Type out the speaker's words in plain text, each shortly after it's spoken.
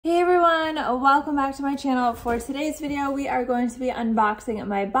welcome back to my channel. For today's video, we are going to be unboxing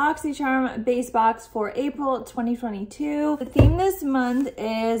my Boxycharm base box for April 2022. The theme this month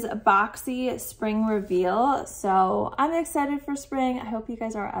is Boxy Spring Reveal, so I'm excited for spring. I hope you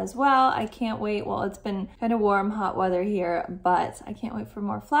guys are as well. I can't wait. Well, it's been kind of warm, hot weather here, but I can't wait for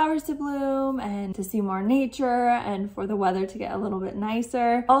more flowers to bloom and to see more nature and for the weather to get a little bit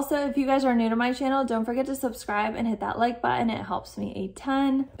nicer. Also, if you guys are new to my channel, don't forget to subscribe and hit that like button. It helps me a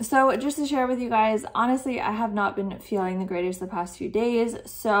ton. So just to share with you guys, honestly, I have not been feeling the greatest the past few days,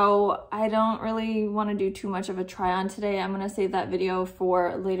 so I don't really want to do too much of a try on today. I'm going to save that video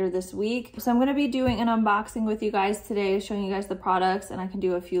for later this week. So I'm going to be doing an unboxing with you guys today, showing you guys the products, and I can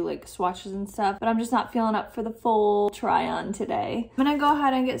do a few like swatches and stuff, but I'm just not feeling up for the full try on today. I'm going to go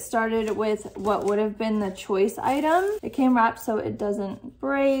ahead and get started with what would have been the choice item. It came wrapped so it doesn't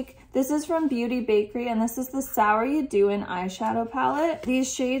break. This is from Beauty Bakery, and this is the Sour You Doin' eyeshadow palette.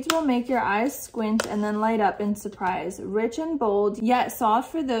 These shades will make your eyes squint and then light up in surprise. Rich and bold, yet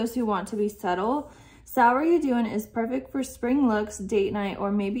soft for those who want to be subtle. Sour You Doin' is perfect for spring looks, date night,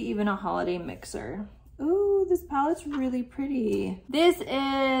 or maybe even a holiday mixer. Ooh, this palette's really pretty. This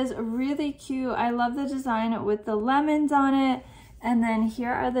is really cute. I love the design with the lemons on it. And then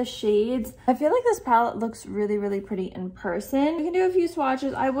here are the shades. I feel like this palette looks really, really pretty in person. We can do a few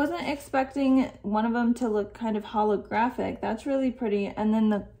swatches. I wasn't expecting one of them to look kind of holographic. That's really pretty. And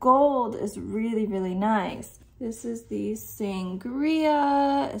then the gold is really, really nice. This is the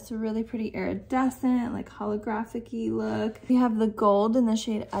Sangria. It's a really pretty iridescent, like holographic-y look. We have the gold in the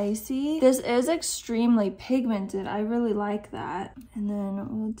shade Icy. This is extremely pigmented. I really like that. And then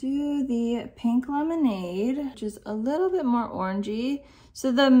we'll do the Pink Lemonade, which is a little bit more orangey.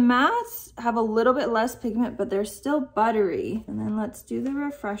 So the mattes have a little bit less pigment, but they're still buttery. And then let's do the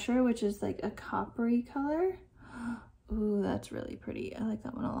Refresher, which is like a coppery color. Ooh, that's really pretty. I like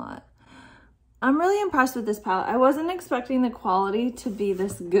that one a lot. I'm really impressed with this palette. I wasn't expecting the quality to be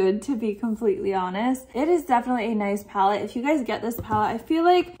this good, to be completely honest. It is definitely a nice palette. If you guys get this palette, I feel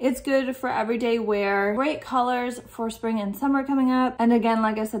like it's good for everyday wear. Great colors for spring and summer coming up. And again,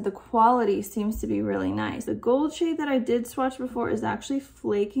 like I said, the quality seems to be really nice. The gold shade that I did swatch before is actually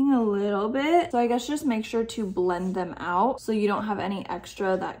flaking a little bit. So I guess just make sure to blend them out so you don't have any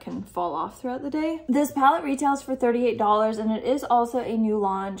extra that can fall off throughout the day. This palette retails for $38 and it is also a new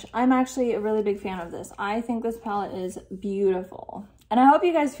launch. I'm actually a really big fan of this. I think this palette is beautiful. And I hope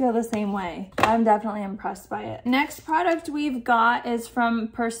you guys feel the same way. I'm definitely impressed by it. Next product we've got is from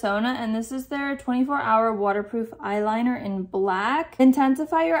Persona, and this is their 24-hour waterproof eyeliner in black.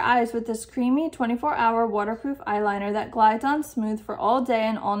 Intensify your eyes with this creamy 24-hour waterproof eyeliner that glides on smooth for all day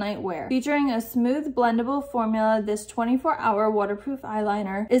and all night wear. Featuring a smooth blendable formula, this 24-hour waterproof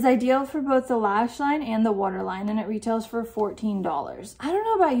eyeliner is ideal for both the lash line and the waterline, and it retails for $14. I don't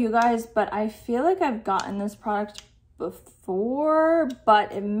know about you guys, but I feel like I've gotten this product before,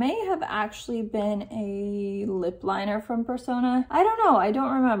 but it may have actually been a lip liner from Persona. I don't know, I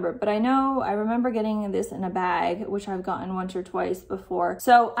don't remember, but I know I remember getting this in a bag, which I've gotten once or twice before.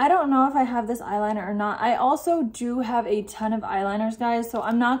 So I don't know if I have this eyeliner or not. I also do have a ton of eyeliners, guys, so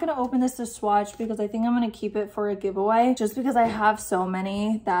I'm not gonna open this to swatch because I think I'm gonna keep it for a giveaway, just because I have so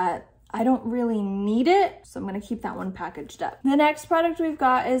many that I don't really need it, so I'm gonna keep that one packaged up. The next product we've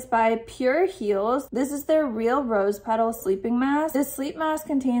got is by Pure Heals. This is their Real Rose Petal Sleeping Mask. This sleep mask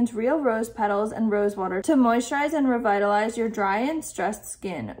contains real rose petals and rose water to moisturize and revitalize your dry and stressed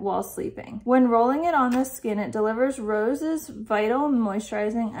skin while sleeping. When rolling it on the skin, it delivers rose's vital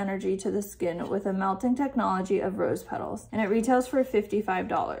moisturizing energy to the skin with a melting technology of rose petals, and it retails for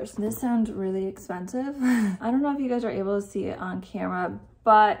 $55. This sounds really expensive. I don't know if you guys are able to see it on camera,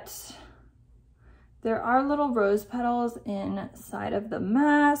 but there are little rose petals inside of the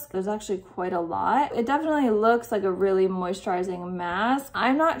mask. There's actually quite a lot. It definitely looks like a really moisturizing mask.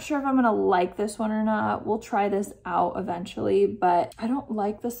 I'm not sure if I'm gonna like this one or not. We'll try this out eventually, but I don't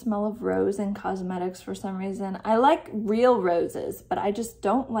like the smell of rose in cosmetics for some reason. I like real roses, but I just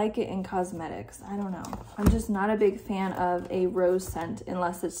don't like it in cosmetics. I don't know. I'm just not a big fan of a rose scent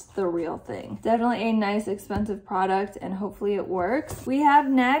unless it's the real thing. Definitely a nice expensive product, and hopefully it works. We have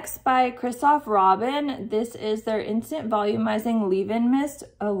next by Christoph Robin. This is their instant volumizing leave-in mist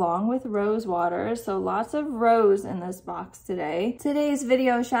along with rose water. So lots of rose in this box today. Today's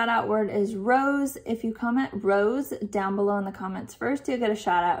video shout out word is rose. If you comment rose down below in the comments first, you'll get a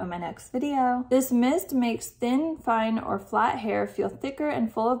shout out in my next video. This mist makes thin, fine, or flat hair feel thicker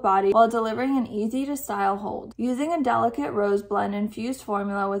and full of body while delivering an easy to style hold. Using a delicate rose blend infused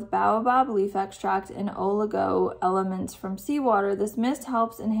formula with baobab leaf extract and oligo elements from seawater, this mist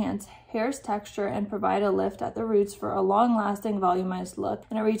helps enhance hair's texture and provide a lift at the roots for a long-lasting volumized look,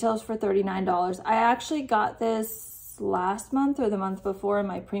 and it retails for $39. I actually got this last month or the month before in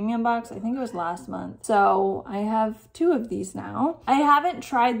my premium box. I think it was last month. So I have 2 of these now. I haven't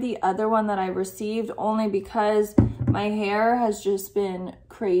tried the other one that I received only because my hair has just been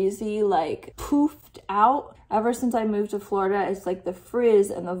crazy, like poofed out. Ever since I moved to Florida, it's like the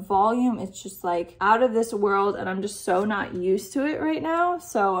frizz and the volume, it's just like out of this world, and I'm just so not used to it right now.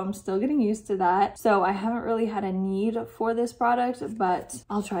 So I'm still getting used to that. So I haven't really had a need for this product, but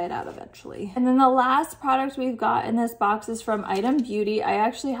I'll try it out eventually. And then the last product we've got in this box is from Item Beauty. I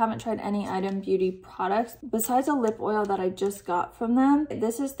actually haven't tried any Item Beauty products besides a lip oil that I just got from them.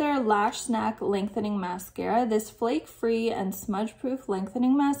 This is their Lash Snack Lengthening Mascara. This flake-free and smudge-proof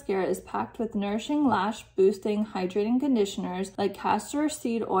lengthening mascara is packed with nourishing lash boosting hydrating conditioners like castor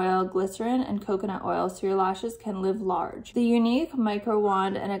seed oil, glycerin, and coconut oil, so your lashes can live large. The unique micro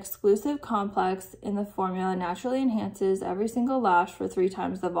wand and exclusive complex in the formula naturally enhances every single lash for 3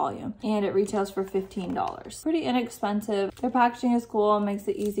 times the volume, and it retails for $15. Pretty inexpensive. Their packaging is cool, makes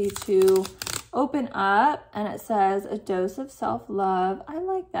it easy to open up, and it says a dose of self-love. I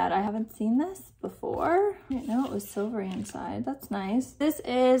like that. I haven't seen this before. I didn't know it was silvery inside. That's nice. This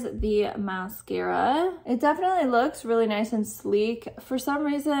is the mascara. It definitely looks really nice and sleek. For some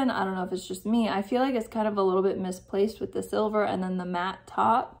reason, I don't know if it's just me, I feel like it's kind of a little bit misplaced with the silver and then the matte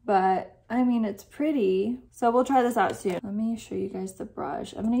top, but I mean, it's pretty. So we'll try this out soon. Let me show you guys the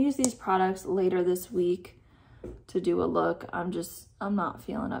brush. I'm gonna use these products later this week to do a look. I'm not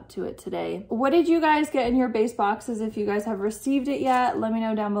feeling up to it today. What did you guys get in your base boxes? If you guys have received it yet, let me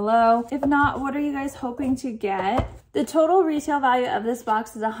know down below. If not, what are you guys hoping to get? The total retail value of this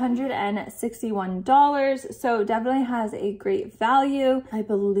box is $161, so definitely has a great value. I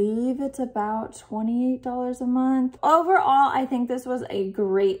believe it's about $28 a month. Overall, I think this was a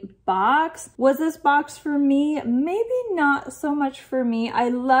great box. Was this box for me? Maybe not so much for me. I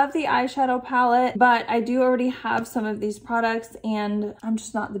love the eyeshadow palette, but I do already have some of these products, and I'm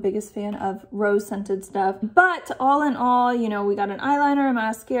just not the biggest fan of rose scented stuff. But all in all, you know, we got an eyeliner, a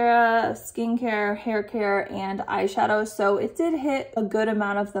mascara, skincare, hair care, and eyeshadow. So it did hit a good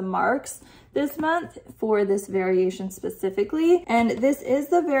amount of the marks this month for this variation specifically. And this is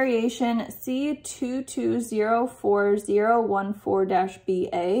the variation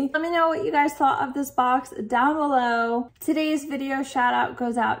C220414-BA. Let me know what you guys thought of this box down below. Today's video shout out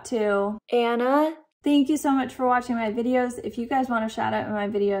goes out to Anna. Thank you so much for watching my videos. If you guys want a shout out in my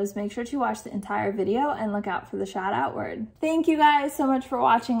videos, make sure to watch the entire video and look out for the shout out word. Thank you guys so much for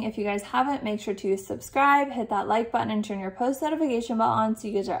watching. If you guys haven't, make sure to subscribe, hit that like button, and turn your post notification bell on so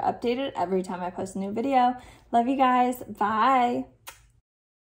you guys are updated every time I post a new video. Love you guys. Bye.